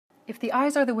If the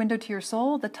eyes are the window to your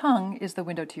soul, the tongue is the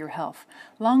window to your health.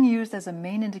 Long used as a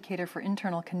main indicator for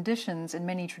internal conditions in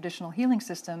many traditional healing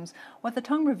systems, what the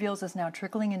tongue reveals is now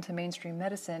trickling into mainstream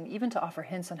medicine, even to offer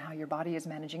hints on how your body is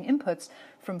managing inputs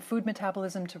from food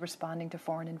metabolism to responding to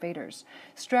foreign invaders.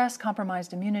 Stress,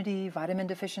 compromised immunity, vitamin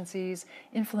deficiencies,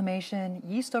 inflammation,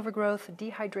 yeast overgrowth,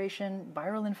 dehydration,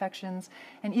 viral infections,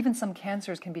 and even some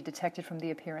cancers can be detected from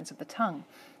the appearance of the tongue.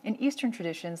 In Eastern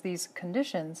traditions, these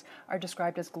conditions are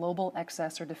described as global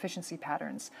excess or deficiency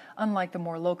patterns, unlike the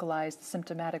more localized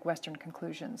symptomatic Western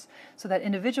conclusions, so that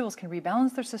individuals can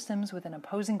rebalance their systems with an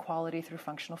opposing quality through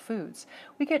functional foods.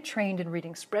 We get trained in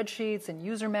reading spreadsheets and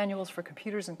user manuals for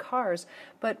computers and cars,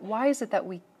 but why is it that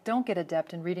we don't get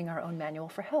adept in reading our own manual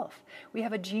for health? We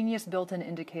have a genius built-in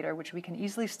indicator which we can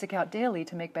easily stick out daily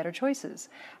to make better choices.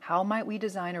 How might we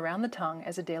design around the tongue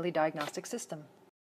as a daily diagnostic system?